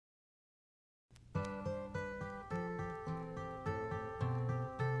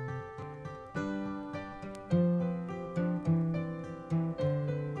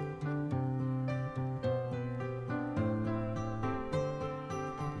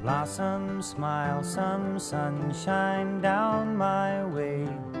Blossom, smile some sunshine down my way.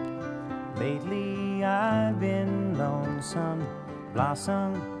 Lately I've been lonesome.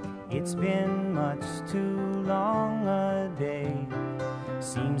 Blossom, it's been much too long a day.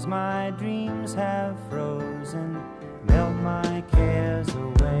 Seems my dreams have frozen, melt my cares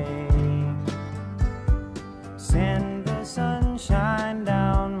away. Send the sunshine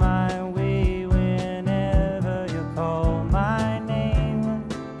down my way whenever you call my name.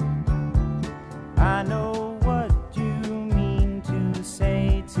 I know what you mean to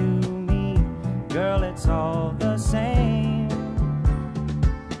say to me, girl, it's all the same.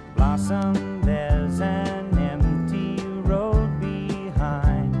 Blossom, there's an empty road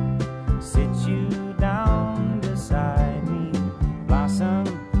behind. Sit you down beside me. Blossom,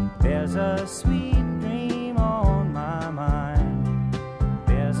 there's a sweet dream on my mind.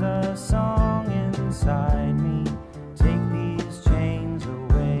 There's a song inside me. Take these chains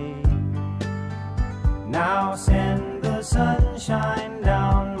away. Now send the sunshine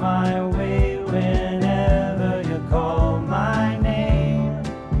down my way whenever you call my name.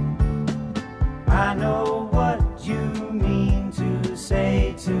 I know what you mean to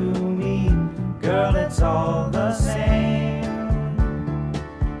say to me, girl, it's all the same.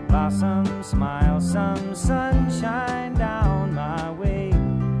 Blossom, smile some sunshine down my way.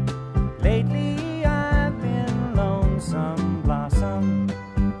 Lately I've been lonesome. Blossom,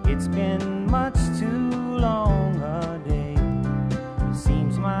 it's been much too long